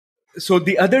So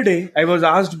the other day, I was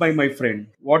asked by my friend,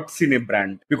 what's in a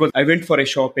brand? Because I went for a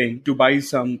shopping to buy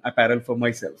some apparel for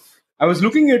myself. I was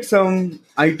looking at some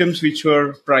items which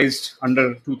were priced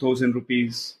under 2000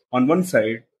 rupees on one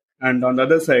side, and on the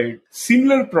other side,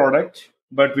 similar product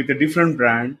but with a different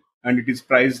brand, and it is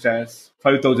priced as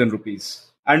 5000 rupees.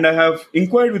 And I have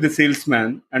inquired with the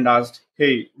salesman and asked,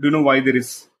 hey, do you know why there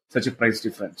is such a price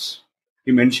difference?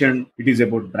 He mentioned it is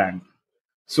about brand.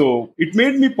 So it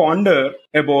made me ponder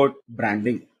about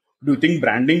branding. Do you think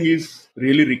branding is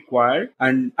really required?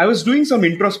 And I was doing some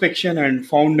introspection and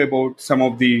found about some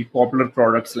of the popular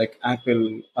products like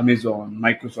Apple, Amazon,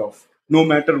 Microsoft. No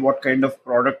matter what kind of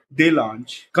product they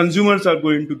launch, consumers are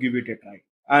going to give it a try.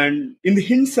 And in the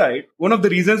hindsight, one of the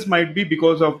reasons might be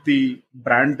because of the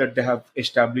brand that they have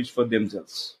established for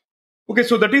themselves. Okay,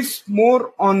 so that is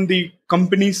more on the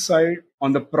company side,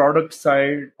 on the product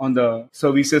side, on the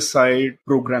services side,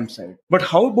 program side. But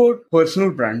how about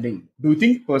personal branding? Do you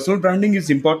think personal branding is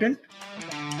important?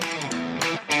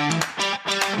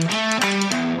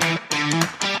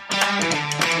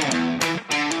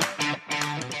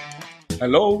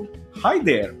 Hello. Hi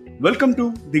there. Welcome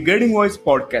to the Guiding Voice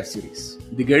podcast series.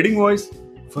 The Guiding Voice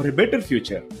for a better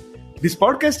future. This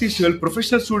podcast is to help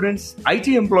professional students, IT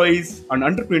employees, and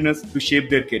entrepreneurs to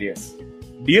shape their careers.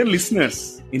 Dear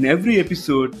listeners, in every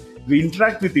episode, we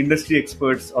interact with industry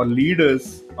experts or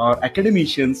leaders or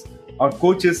academicians or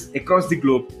coaches across the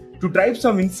globe to drive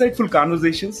some insightful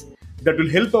conversations that will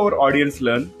help our audience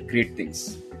learn great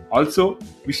things. Also,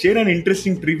 we share an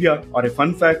interesting trivia or a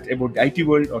fun fact about the IT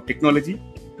world or technology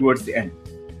towards the end.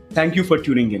 Thank you for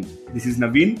tuning in. This is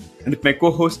Naveen and with my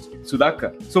co-host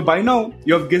Sudhakar. So by now,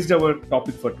 you have guessed our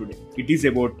topic for today. It is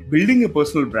about building a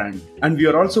personal brand. And we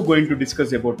are also going to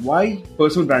discuss about why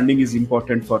personal branding is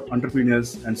important for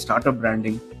entrepreneurs and startup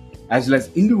branding, as well as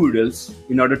individuals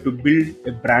in order to build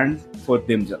a brand for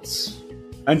themselves.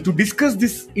 And to discuss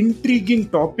this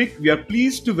intriguing topic, we are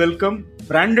pleased to welcome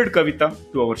Branded Kavita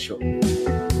to our show.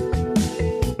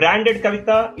 Branded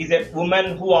Kavita is a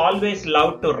woman who always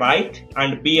loved to write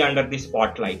and be under the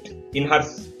spotlight. In her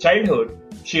childhood,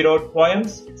 she wrote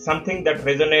poems, something that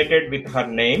resonated with her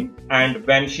name, and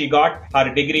when she got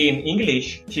her degree in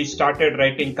English, she started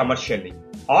writing commercially.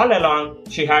 All along,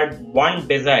 she had one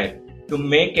desire: to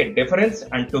make a difference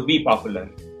and to be popular.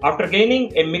 After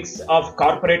gaining a mix of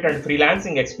corporate and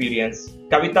freelancing experience,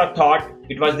 Kavita thought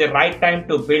it was the right time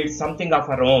to build something of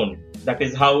her own. That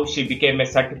is how she became a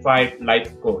certified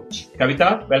life coach.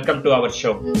 Kavita, welcome to our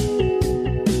show.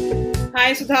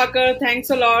 Hi Sudhakar, thanks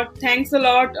a lot. Thanks a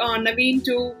lot Naveen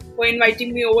too for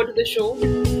inviting me over to the show.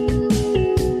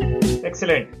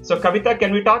 Excellent. So Kavita,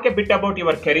 can we talk a bit about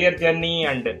your career journey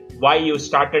and why you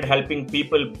started helping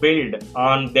people build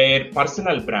on their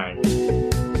personal brand?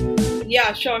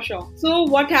 Yeah, sure. So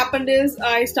what happened is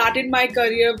I started my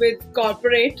career with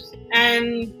corporate,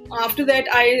 and after that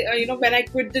when I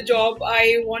quit the job,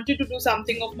 I wanted to do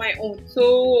something of my own.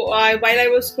 So while I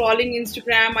was scrolling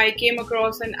Instagram, I came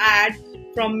across an ad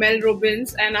from Mel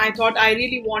Robbins, and I thought I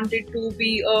really wanted to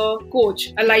be a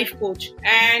coach, a life coach,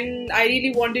 and I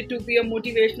really wanted to be a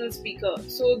motivational speaker.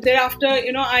 So thereafter,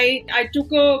 I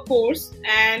took a course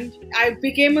and I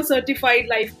became a certified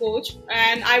life coach,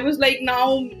 and I was like,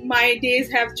 now my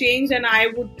days have changed and I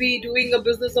would be doing a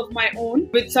business of my own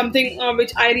with something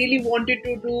which I really wanted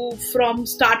to do from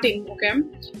starting. Okay,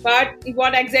 but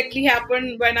what exactly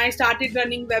happened when I started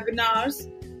running webinars?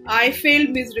 I failed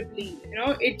miserably.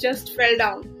 It just fell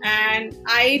down, and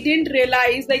I didn't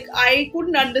realize, I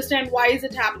couldn't understand why is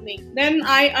it happening. Then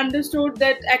I understood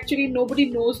that actually nobody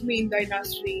knows me in the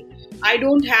industry. I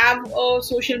don't have a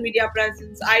social media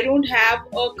presence. I don't have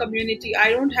a community.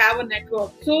 I don't have a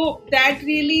network. So that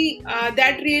really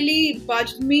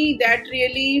budged me. That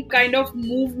really kind of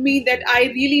moved me that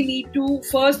I really need to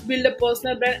first build a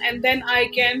personal brand, and then I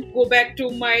can go back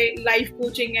to my life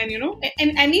coaching. And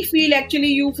in any field, actually,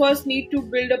 you first need to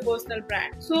build a personal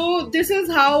brand. So this is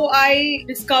how I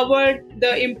discovered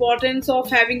the importance of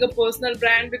having a personal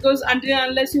brand, because until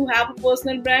and unless you have a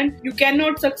personal brand, you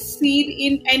cannot succeed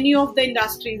in any of the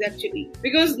industries actually,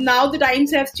 because now the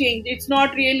times have changed. It's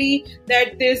not really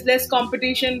that there's less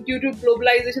competition due to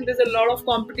globalization. There's a lot of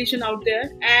competition out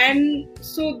there, and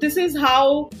so this is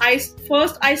how I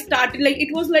started.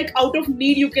 It was like out of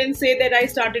need, you can say, that I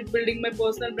started building my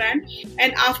personal brand.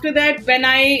 And after that, when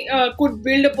I could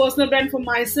build a personal brand for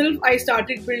myself, I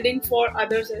started building for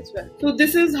others as well. So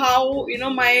this is how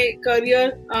my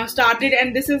career started,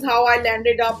 and this is how I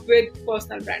landed up with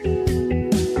personal brand.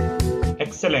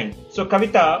 Excellent. So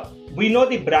Kavita, we know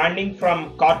the branding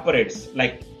from corporates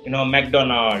like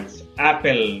McDonald's,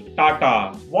 Apple,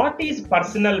 Tata. What is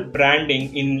personal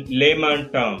branding in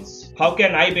layman terms? How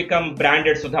can I become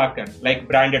branded Sudhakar, like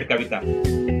branded Kavita?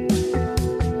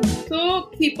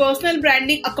 So, the personal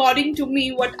branding, according to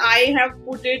me, what I have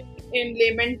put it in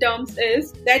layman terms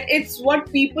is that it's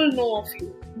what people know of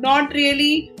you, not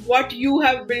really what you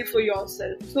have built for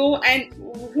yourself. So, and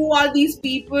who are these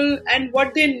people and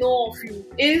what they know of you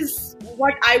is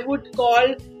what I would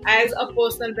call as a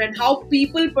personal brand. How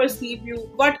people perceive you,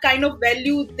 what kind of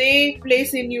value they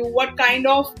place in you, what kind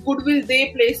of goodwill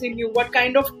they place in you, what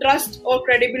kind of trust or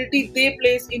credibility they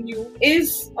place in you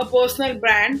is a personal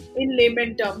brand in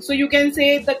layman terms. So you can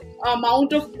say the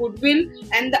amount of goodwill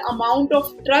and the amount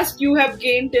of trust you have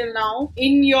gained till now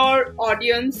in your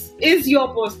audience is your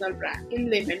personal brand in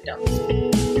layman terms.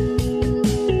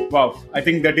 Wow, I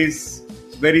think that is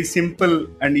very simple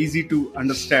and easy to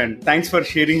understand. Thanks for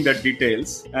sharing the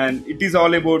details. And it is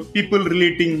all about people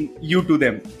relating you to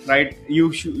them, right?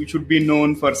 You should be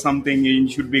known for something, you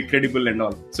should be credible and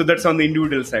all. So that's on the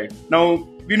individual side. Now,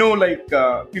 we know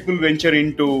people venture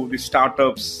into the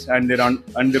startups and their own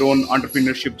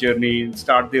entrepreneurship journey,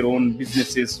 start their own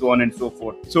businesses, so on and so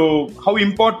forth. So how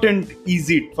important is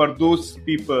it for those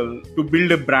people to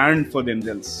build a brand for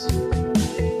themselves?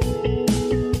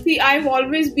 See, I've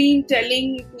always been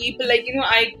telling people,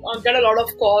 I get a lot of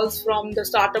calls from the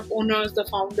startup owners, the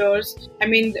founders. I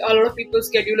mean, a lot of people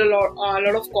schedule a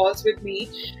lot of calls with me,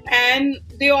 and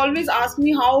they always ask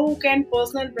me, how can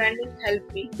personal branding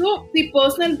help me? So, the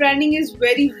personal branding is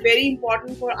very, very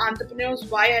important for entrepreneurs.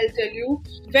 Why? I'll tell you.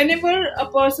 Whenever a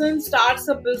person starts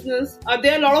a business,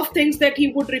 there are a lot of things that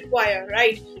he would require,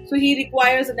 right? So, he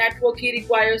requires a network, he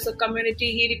requires a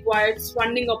community, he requires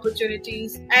funding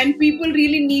opportunities, and people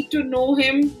really need to know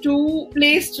him to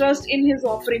place trust in his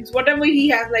offerings. Whatever he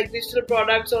has, like digital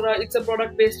products or it's a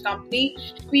product-based company,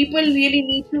 people really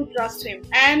need to trust him.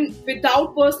 And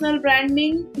without personal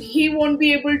branding, he won't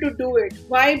be able to do it.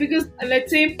 Why? Because let's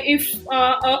say if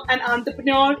an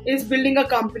entrepreneur is building a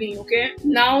company, okay,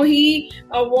 now he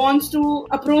wants to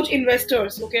approach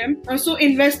investors, okay. So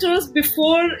investors,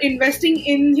 before investing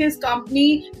in his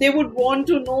company, they would want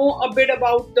to know a bit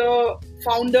about the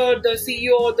founder, the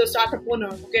CEO, the startup owner,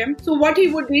 okay. So what he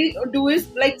would do is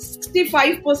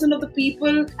 65% of the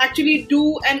people actually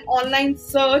do an online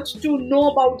search to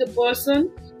know about the person,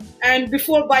 and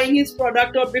before buying his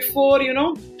product or before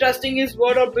trusting his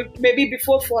word or maybe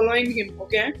before following him,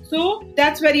 okay. So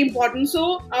that's very important.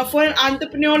 So for an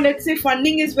entrepreneur, let's say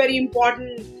funding is very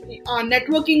important,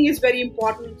 networking is very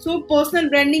important. So personal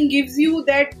branding gives you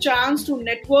that chance to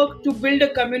network, to build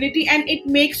a community, and it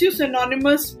makes you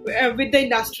synonymous with the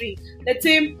industry. Let's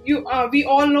say we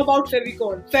all know about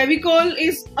Fevicol. Fevicol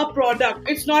is a product.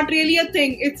 It's not really a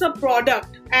thing. It's a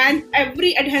product. And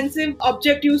every adhesive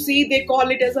object you see, they call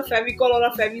it as a Fevicol or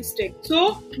a Fevistick.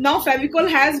 So now Fevicol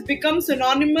has become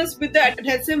synonymous with the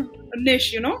adhesive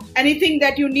niche, anything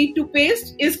that you need to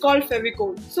paste is called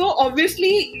Fevicol. So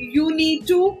obviously you need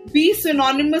to be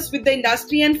synonymous with the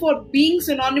industry, and for being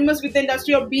synonymous with the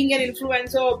industry or being an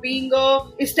influencer or being a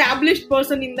established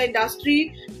person in the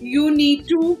industry, you need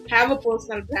to have a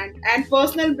personal brand. And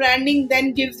personal branding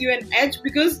then gives you an edge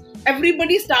because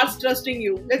everybody starts trusting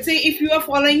you. Let's say if you are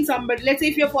following somebody, let's say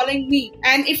if you're following me,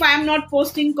 and if I am not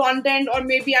posting content or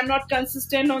maybe I'm not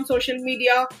consistent on social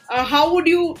media, how would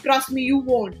you trust me? You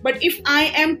won't. But if I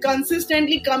am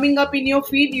consistently coming up in your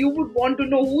feed, you would want to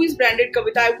know who is Branded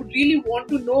Kavita. I would really want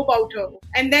to know about her.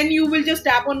 And then you will just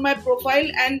tap on my profile,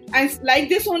 and like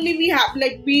this only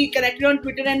we connected on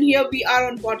Twitter, and here we are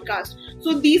on podcast.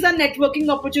 So these are networking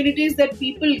opportunities that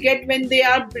people get when they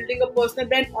are building a personal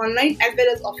brand online as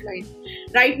well as offline.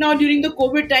 Right now during the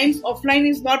COVID times, offline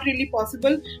is not really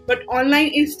possible, but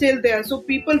online is still there. So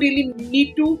people really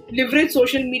need to leverage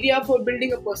social media for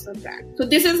building a personal brand. So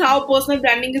this is how personal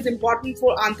branding is important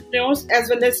for entrepreneurs as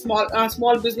well as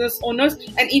small business owners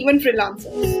and even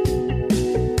freelancers.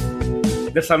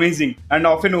 That's amazing and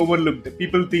often overlooked.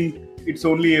 People think it's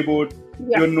only about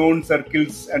your known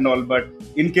circles and all, but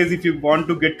in case if you want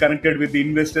to get connected with the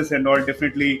investors and all,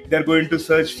 definitely they're going to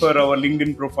search for our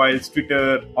LinkedIn profiles,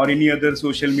 Twitter, or any other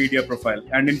social media profile.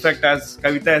 And in fact, as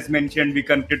Kavita has mentioned, we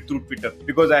connected through Twitter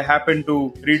because I happened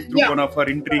to read through one of her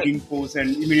intriguing posts,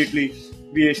 and immediately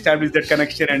we established that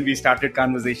connection and we started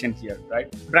conversation here, right?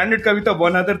 Branded Kavita,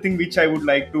 one other thing which I would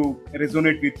like to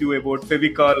resonate with you about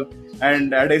Fevicol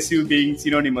and adhesive being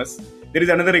synonymous. There is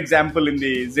another example in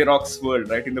the Xerox world,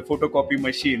 right? In the photocopy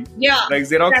machine. Yeah. Like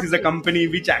Xerox is a company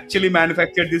which actually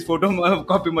manufactured these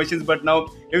photocopy machines, but now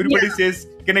everybody says,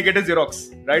 can I get a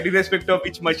Xerox, right? Irrespective of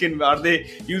which machine, are they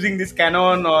using this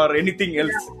Canon or anything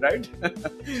else, right?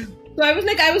 So I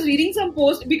was reading some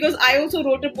post because I also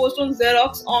wrote a post on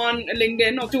Xerox on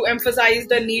LinkedIn to emphasize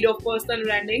the need of personal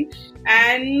branding.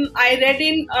 And I read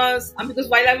because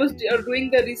while I was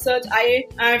doing the research,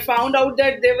 I found out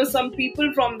that there were some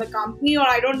people from the company, or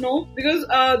I don't know, because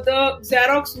the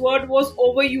Xerox word was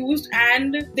overused,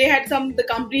 and the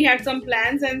company had some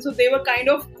plans, and so they were kind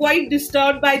of quite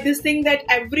disturbed by this thing that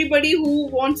everybody who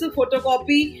wants a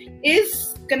photocopy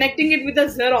is connecting it with a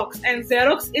Xerox, and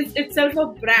Xerox is itself a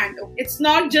brand. It's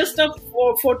not just a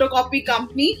photocopy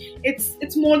company,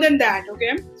 it's more than that.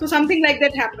 Okay, so something like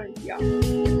that happened. Yeah.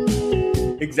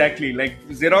 Exactly. Like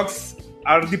Xerox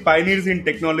are the pioneers in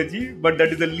technology, but that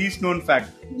is the least known fact.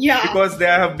 Yeah. Because they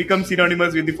have become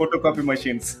synonymous with the photocopy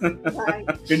machines. Right.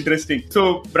 Interesting.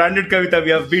 So, Branded Kavita, we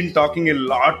have been talking a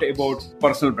lot about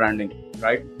personal branding,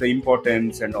 right? The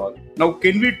importance and all. Now,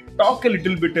 can we talk a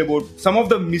little bit about some of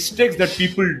the mistakes that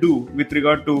people do with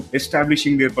regard to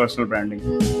establishing their personal branding?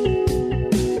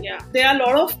 There are a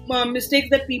lot of mistakes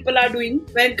that people are doing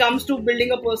when it comes to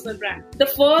building a personal brand. The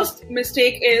first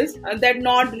mistake is that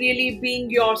not really being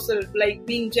yourself, like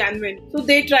being genuine. So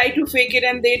they try to fake it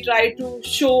and they try to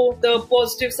show the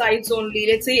positive sides only.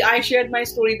 Let's say I shared my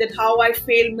story that how I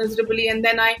failed miserably and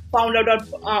then I found out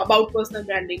about personal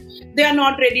branding. They are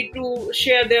not ready to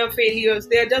share their failures.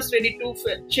 They are just ready to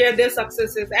share their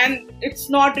successes. And it's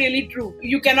not really true.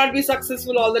 You cannot be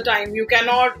successful all the time. You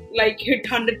cannot hit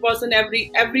 100%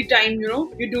 every time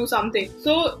you do something.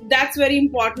 So that's very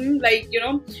important,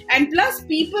 and plus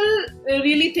people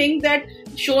really think that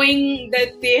showing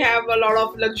that they have a lot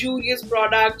of luxurious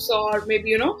products or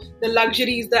maybe the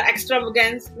luxuries, the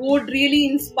extravagance would really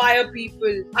inspire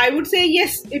people. I would say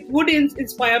yes, it would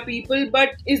inspire people, but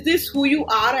is this who you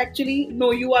are actually?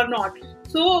 No, you are not.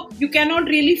 So you cannot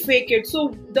really fake it.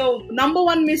 So the number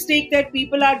one mistake that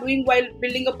people are doing while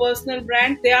building a personal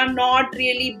brand, they are not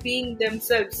really being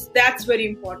themselves. That's very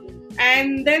important.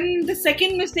 And then the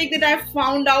second mistake that I've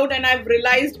found out and I've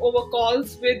realized over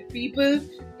calls with people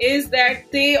is that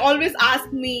they always ask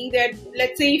me that,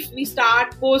 let's say if we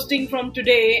start posting from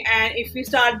today and if we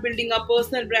start building a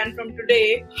personal brand from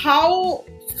today, how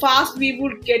fast we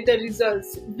would get the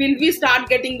results? Will we start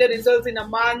getting the results in a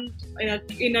month,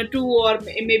 in a 2 or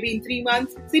maybe in 3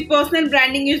 months? See, personal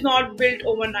branding is not built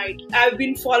overnight. I've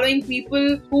been following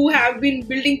people who have been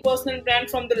building personal brand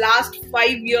from the last 5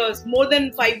 years, more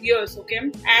than 5 years,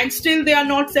 okay? And still they are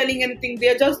not selling anything. They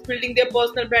are just building their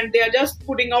personal brand. They are just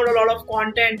putting out a lot of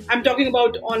content. I'm talking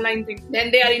about online things.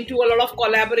 Then they are into a lot of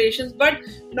collaborations, but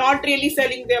not really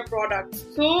selling their products.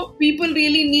 So people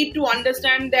really need to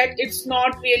understand that it's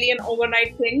not really an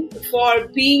overnight thing. For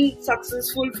being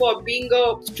successful, for being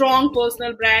a strong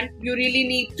personal brand, you really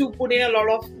need to put in a lot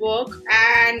of work,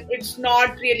 and it's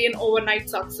not really an overnight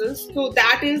success. So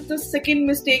that is the second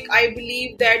mistake. I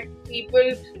believe that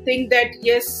people think that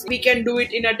yes, we can do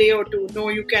it in a day or two. No,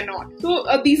 you cannot. So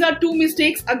these are two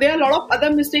mistakes. There are a lot of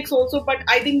other mistakes also, but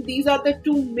I think these are the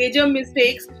two major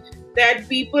mistakes that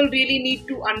people really need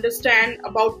to understand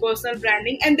about personal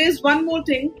branding. And there's one more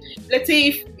thing. Let's say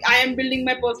if I am building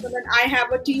my personal brand, I have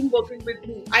a team working with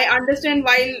me. I understand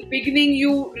while beginning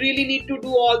you really need to do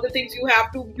all the things. You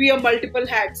have to wear multiple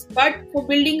hats. But for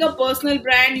building a personal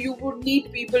brand, you would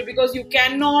need people, because you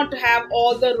cannot have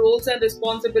all the roles and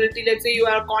responsibility. Let's say you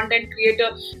are a content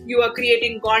creator, you are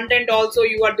creating content also,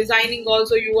 you are designing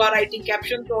also, you are writing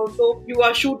captions also, you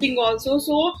are shooting also.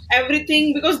 So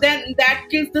everything, because then that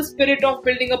kills the spirit of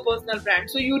building a personal brand.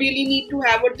 So you really need to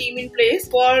have a team in place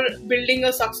for building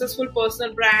a successful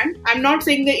personal brand. I'm not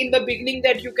saying that in the beginning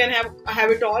that you can have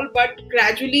it all, but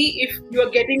gradually, if you are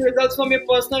getting results from your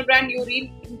personal brand, you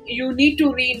need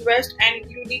to reinvest and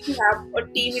you need to have a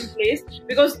team in place,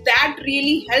 because that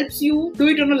really helps you do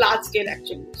it on a large scale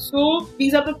actually. So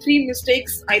these are the three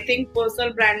mistakes I think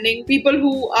personal branding, people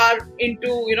who are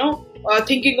into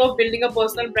thinking of building a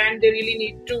personal brand, they really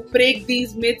need to break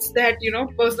these myths that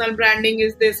personal branding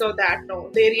is this or that. No,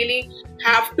 they really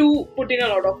have to put in a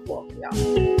lot of work.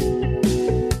 Yeah.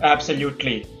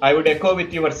 Absolutely. I would echo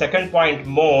with your second point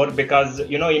more, because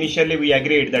initially we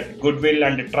agreed that goodwill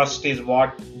and trust is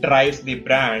what drives the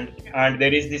brand, and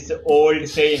there is this old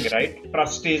saying, right?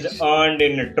 Trust is earned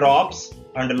in drops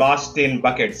and lost in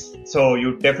buckets. So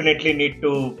you definitely need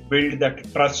to build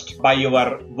that trust by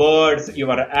your words,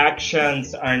 your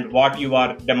actions, and what you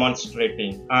are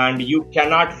demonstrating. And you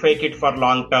cannot fake it for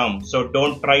long term. So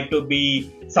don't try to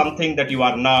be something that you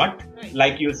are not.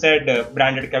 Like you said,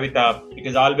 Branded Kavita, it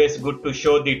is always good to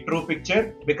show the true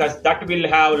picture, because that will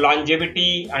have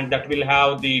longevity and that will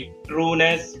have the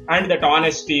trueness and that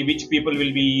honesty which people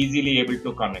will be easily able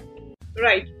to connect.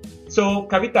 Right. So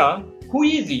Kavita, who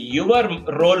is your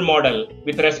role model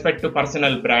with respect to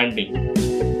personal branding?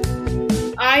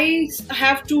 I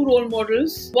have two role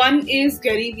models. One is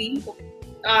Gary Vee.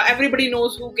 Everybody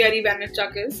knows who Gary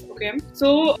Vaynerchuk is. Okay.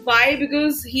 So why?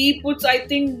 Because he puts, I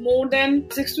think, more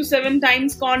than 6 to 7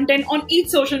 times content on each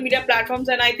social media platforms,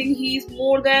 and I think he's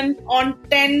more than on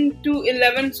 10 to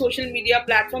 11 social media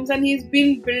platforms, and he's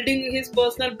been building his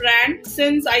personal brand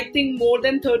since I think more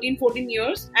than 13-14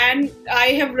 years. And I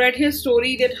have read his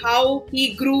story that how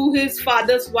he grew his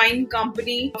father's wine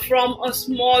company from a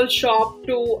small shop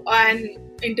to an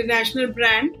international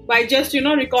brand by just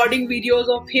recording videos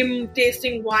of him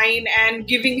tasting wine and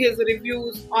giving his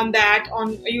reviews on that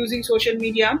on using social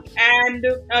media. And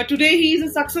today he is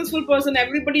a successful person.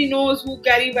 Everybody knows who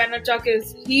Gary Vaynerchuk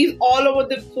is. He's all over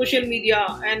the social media,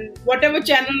 and whatever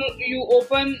channel you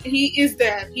open, he is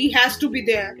there. He has to be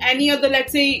there. Any other,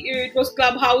 let's say it was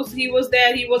Clubhouse, he was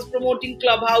there. He was promoting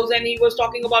Clubhouse and he was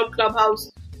talking about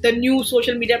Clubhouse, the new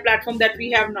social media platform that we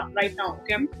have now, right now.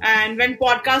 Okay. And when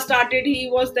podcast started, he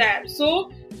was there.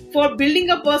 So for building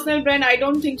a personal brand, I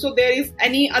don't think so there is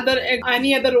any other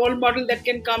role model that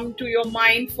can come to your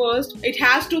mind first. It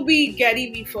has to be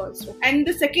Gary Vee first. And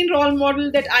the second role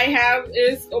model that I have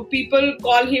is, people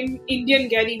call him Indian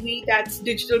Gary Vee. That's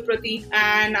Digital Pratik,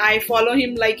 and I follow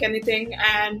him like anything.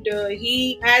 And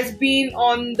he has been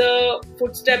on the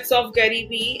footsteps of Gary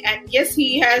Vee, and yes,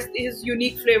 he has his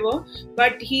unique flavor,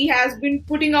 but he has been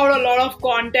putting out a lot of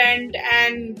content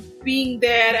and being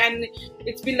there, and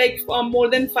it's been like more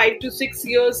than 5 to 6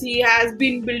 years he has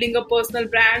been building a personal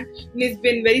brand, and he's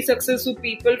been very successful.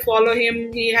 People follow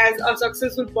him. He has a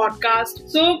successful podcast.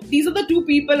 So these are the two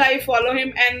people I follow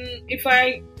him. And if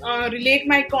I relate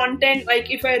my content,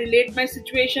 like if I relate my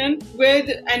situation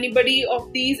with anybody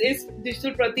of these, is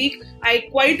Digital Pratik, I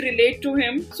quite relate to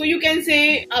him. So you can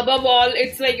say above all,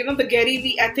 it's like the Gary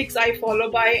Vee ethics I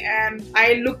follow by, and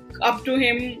I look up to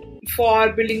him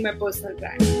for building my personal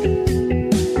brand.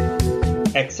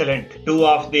 Excellent. Two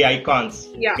of the icons,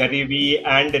 Yeah. Gary Vee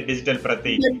and Digital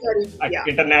Pratik, at Yeah.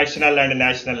 international and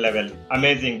national level.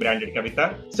 Amazing, Branded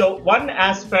Kavita. So one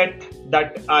aspect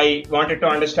that I wanted to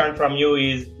understand from you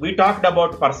is, we talked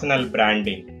about personal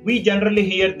branding. We generally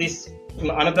hear this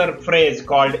another phrase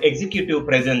called executive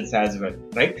presence as well,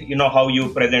 right? You know how you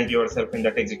present yourself in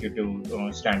that executive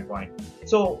standpoint.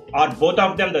 So are both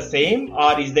of them the same,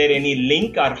 or is there any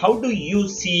link, or how do you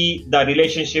see the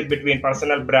relationship between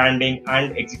personal branding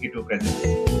and executive presence?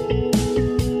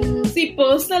 See,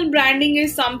 personal branding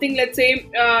is something, let's say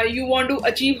you want to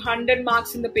achieve 100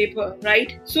 marks in the paper,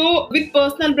 right? So with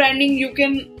personal branding, you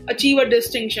can achieve a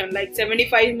distinction like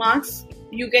 75 marks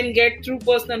you can get through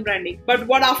personal branding. But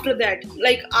what after that?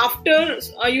 Like after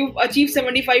you've achieved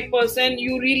 75%,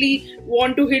 you really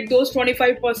want to hit those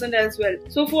 25% as well.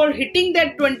 So for hitting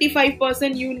that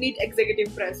 25%, you need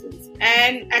executive presence.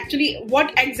 And actually,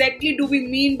 what exactly do we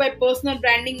mean by personal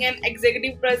branding and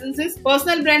executive presence is,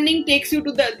 personal branding takes you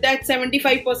to that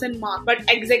 75% mark, but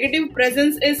executive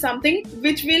presence is something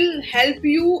which will help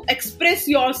you express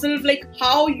yourself, like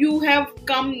how you have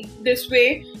come this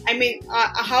way. I mean,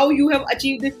 how you have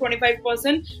achieved this 25%,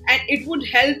 and it would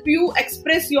help you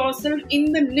express yourself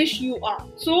in the niche you are.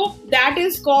 So that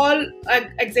is called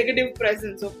executive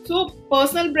presence. So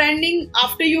personal branding,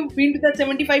 after you've been to that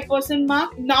 75%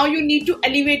 mark, now you need to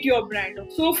elevate your brand.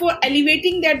 So for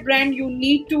elevating that brand, you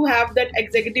need to have that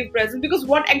executive presence. Because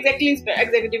what exactly is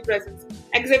executive presence?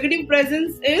 Executive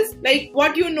presence is like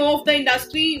what you know of the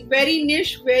industry, very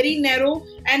niche, very narrow,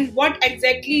 and what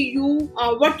exactly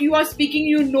what you are speaking,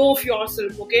 you know of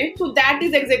yourself. Okay, so that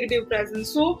is executive presence.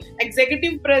 So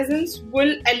executive presence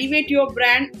will elevate your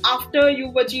brand after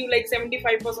you've achieved like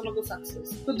 75% of the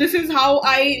success. So this is how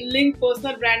I link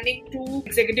personal branding to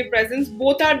executive presence.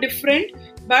 Both are different,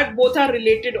 but both are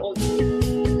related also.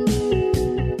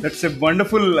 That's a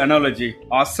wonderful analogy.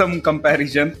 Awesome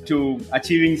comparison to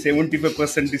achieving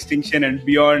 75% distinction and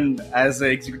beyond as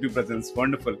an executive presence.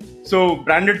 Wonderful. So,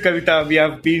 Branded Kavita, we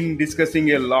have been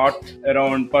discussing a lot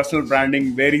around personal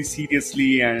branding very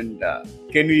seriously, and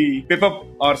can we pep up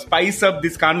or spice up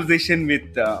this conversation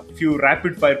with a few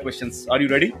rapid fire questions? Are you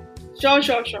ready? Sure.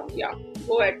 Yeah,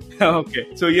 go ahead. Okay.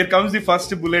 So, here comes the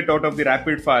first bullet out of the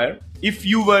rapid fire. If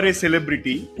you were a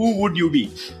celebrity, who would you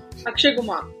be? Akshay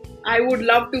Kumar. I would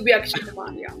love to be Akshay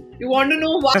Kumar. Yeah. You want to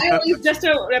know why, or it's just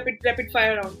a rapid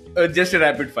fire round? Just a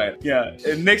rapid fire. Yeah.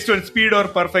 Next one, speed or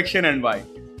perfection, and why?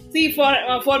 See,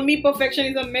 for me, perfection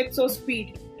is a myth. So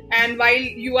speed. And while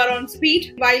you are on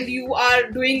speed, while you are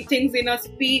doing things in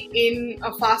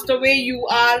a faster way, you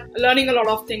are learning a lot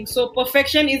of things. So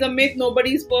perfection is a myth.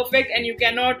 Nobody is perfect and you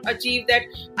cannot achieve that.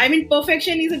 I mean,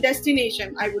 perfection is a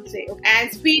destination, I would say.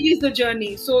 And speed is the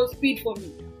journey. So speed for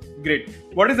me. Great.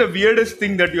 What is the weirdest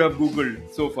thing that you have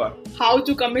Googled so far? How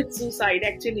to commit suicide,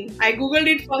 actually. I Googled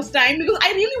it first time because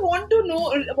I really wanted to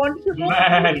know,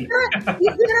 Man. is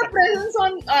there a presence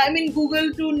on,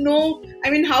 Google to know,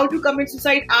 how to commit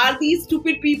suicide? Are these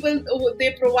stupid people,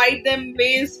 they provide them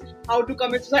ways how to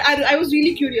commit suicide? I was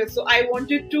really curious. So I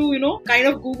wanted to, kind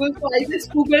of Google. So I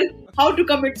just Googled how to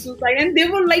commit suicide. And there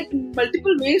were like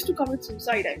multiple ways to commit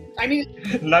suicide.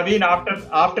 Naveen,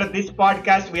 after this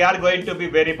podcast, we are going to be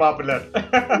very popular.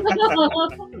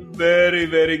 Very,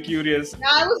 very curious.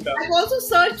 I've also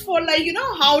searched for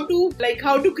how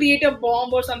to create a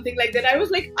bomb or something like that. I was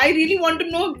like, I really want to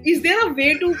know, is there a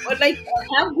way to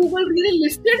have Google really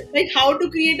listed how to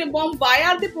create a bomb? Why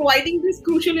are they providing this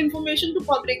crucial information to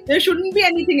public? There shouldn't be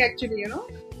anything actually,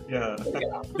 Yeah.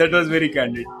 That was very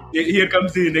candid. Here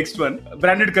comes the next one.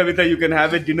 Branded Kavita, you can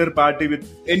have a dinner party with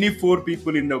any 4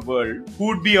 people in the world. Who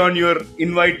would be on your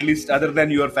invite list other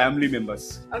than your family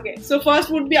members? Okay, so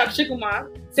first would be Akshay Kumar.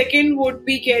 Second would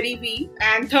be Gary V.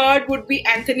 And third would be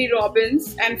Anthony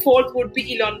Robbins. And fourth would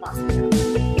be Elon Musk.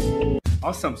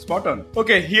 Awesome, spot on.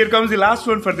 Okay, here comes the last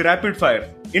one for the rapid fire.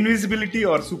 Invisibility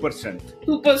or super strength?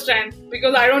 Super strength,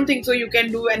 because I don't think so you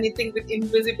can do anything with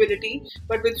invisibility.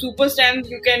 But with super strength,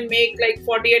 you can make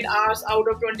 48 hours out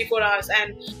of 24 hours.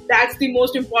 And that's the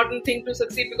most important thing to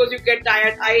succeed, because you get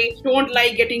tired. I don't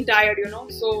like getting tired,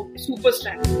 So super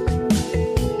strength.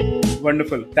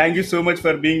 Wonderful. Thank you so much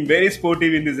for being very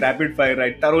sportive in this rapid fire.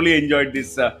 I thoroughly enjoyed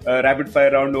this rapid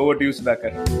fire round. Over to you,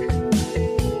 Sudhakar.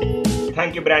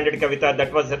 Thank you, Branded Kavita.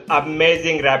 That was an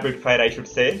amazing rapid fire, I should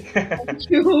say. Thank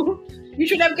you. You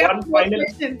should have kept more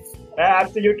questions.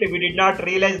 Absolutely. We did not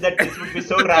realize that this would be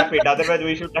so rapid. Otherwise,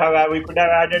 we could have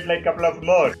added a couple of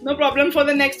more. No problem. For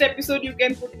the next episode, you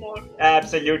can put more.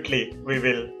 Absolutely. We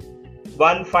will.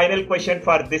 One final question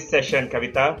for this session,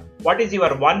 Kavita. What is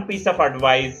your one piece of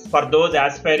advice for those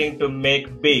aspiring to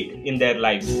make big in their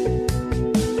lives?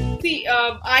 See,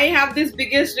 I have this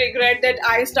biggest regret that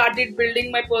I started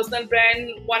building my personal brand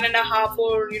 1.5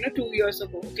 or 2 years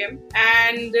ago. Okay,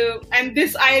 and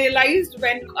this I realized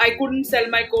when I couldn't sell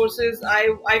my courses.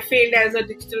 I failed as a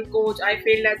digital coach. I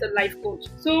failed as a life coach.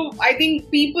 So I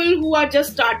think people who are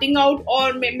just starting out,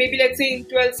 or maybe let's say in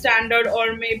 12th standard,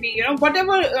 or maybe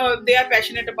whatever they are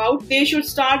passionate about, they should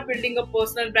start building a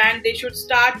personal brand. They should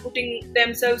start putting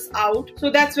themselves out. So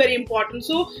that's very important.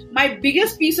 So my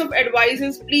biggest piece of advice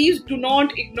is, please do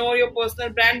not ignore your personal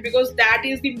brand, because that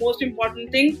is the most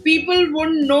important thing. People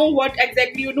won't know what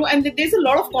exactly you do, and there's a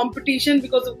lot of competition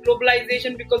because of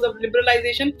globalization, because of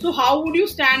liberalization. So how would you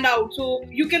stand out? So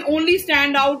you can only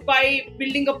stand out by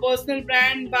building a personal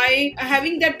brand, by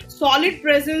having that solid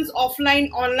presence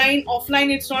offline, online. Offline,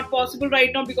 it's not possible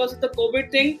right now because of the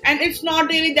COVID thing, and it's not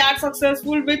really that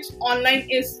successful, which online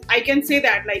is. I can say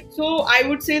that. So I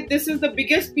would say this is the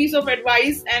biggest piece of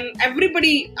advice, and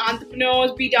everybody,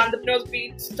 entrepreneurs, be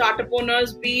it startup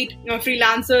owners, be it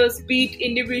freelancers, be it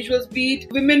individuals, be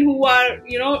it women who are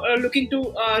looking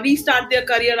to restart their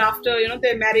career after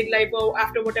their married life or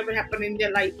after whatever happened in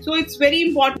their life. So it's very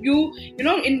important you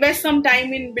invest some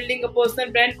time in building a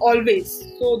personal brand always.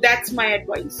 So that's my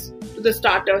advice to the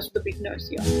starters, to the beginners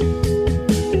here.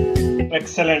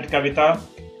 Excellent, Kavita.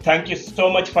 Thank you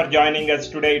so much for joining us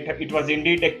today. It was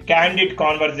indeed a candid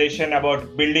conversation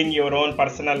about building your own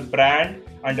personal brand,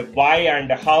 and why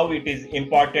and how it is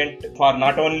important for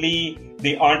not only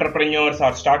the entrepreneurs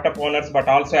or startup owners, but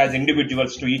also as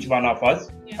individuals to each one of us.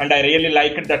 Yeah. And I really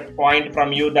liked that point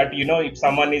from you that, if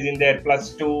someone is in their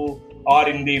 +2 or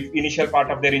in the initial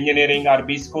part of their engineering or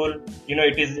B school,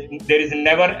 there is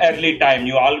never early time.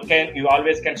 You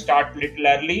always can start little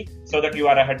early so that you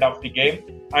are ahead of the game.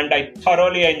 And I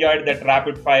thoroughly enjoyed that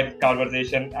rapid fire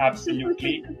conversation.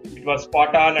 Absolutely. It was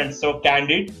spot on and so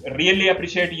candid. Really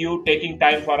appreciate you taking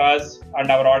time for us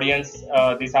and our audience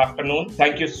this afternoon.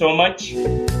 Thank you so much.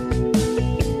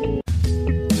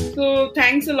 So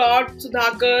thanks a lot,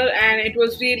 Sudhakar, and it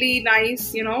was really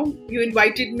nice, you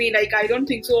invited me. I don't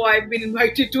think so I've been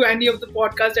invited to any of the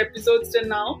podcast episodes till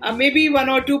now. Maybe 1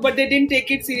 or 2, but they didn't take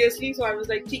it seriously. So I was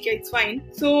like, okay, it's fine.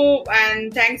 So,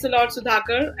 and thanks a lot,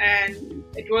 Sudhakar, and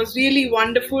it was really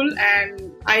wonderful,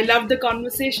 and I loved the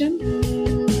conversation.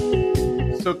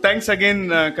 So thanks again,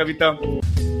 Kavita.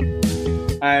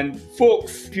 And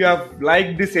folks, if you have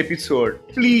liked this episode,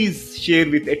 please share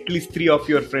with at least 3 of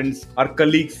your friends or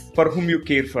colleagues for whom you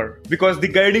care for. Because the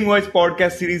Guiding Voice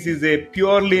podcast series is a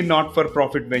purely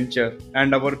not-for-profit venture,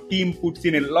 and our team puts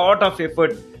in a lot of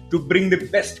effort to bring the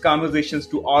best conversations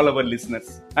to all our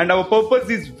listeners. And our purpose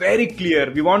is very clear.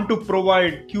 We want to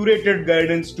provide curated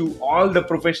guidance to all the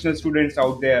professional students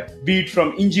out there, be it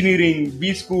from engineering,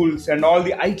 B schools, and all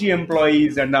the IT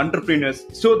employees and entrepreneurs,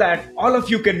 so that all of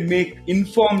you can make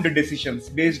informed decisions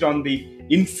based on the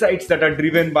insights that are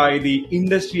driven by the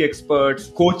industry experts,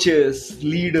 coaches,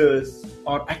 leaders,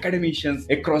 or academicians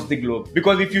across the globe.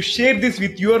 Because if you share this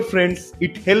with your friends,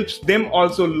 it helps them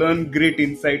also learn great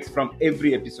insights from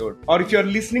every episode. Or if you're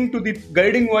listening to the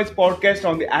Guiding Voice podcast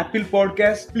on the Apple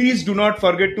podcast, please do not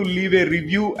forget to leave a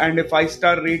review and a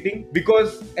 5-star rating,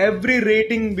 because every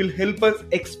rating will help us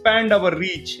expand our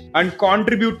reach and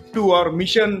contribute to our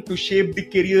mission to shape the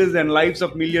careers and lives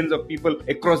of millions of people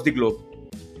across the globe.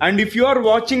 And if you are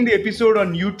watching the episode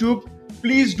on YouTube,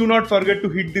 please do not forget to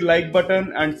hit the like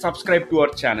button and subscribe to our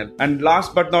channel. And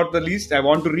last but not the least, I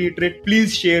want to reiterate,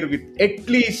 please share with at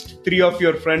least 3 of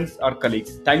your friends or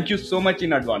colleagues. Thank you so much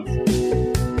in advance.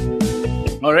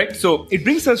 Alright, so it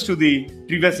brings us to the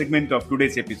trivia segment of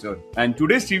today's episode. And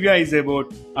today's trivia is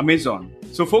about Amazon.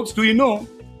 So folks, do you know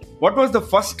what was the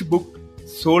first book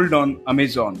sold on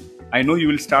Amazon? I know you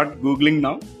will start Googling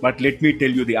now, but let me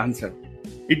tell you the answer.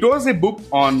 It was a book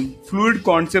on fluid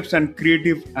concepts and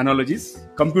creative analogies,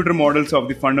 computer models of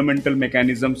the fundamental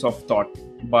mechanisms of thought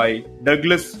by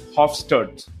Douglas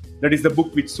Hofstadter. That is the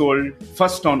book which sold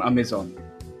first on Amazon.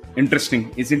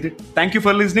 Interesting, isn't it? Thank you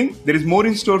for listening. There is more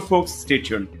in store, folks. Stay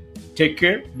tuned. Take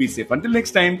care. Be safe. Until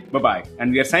next time. Bye-bye.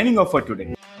 And we are signing off for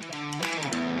today.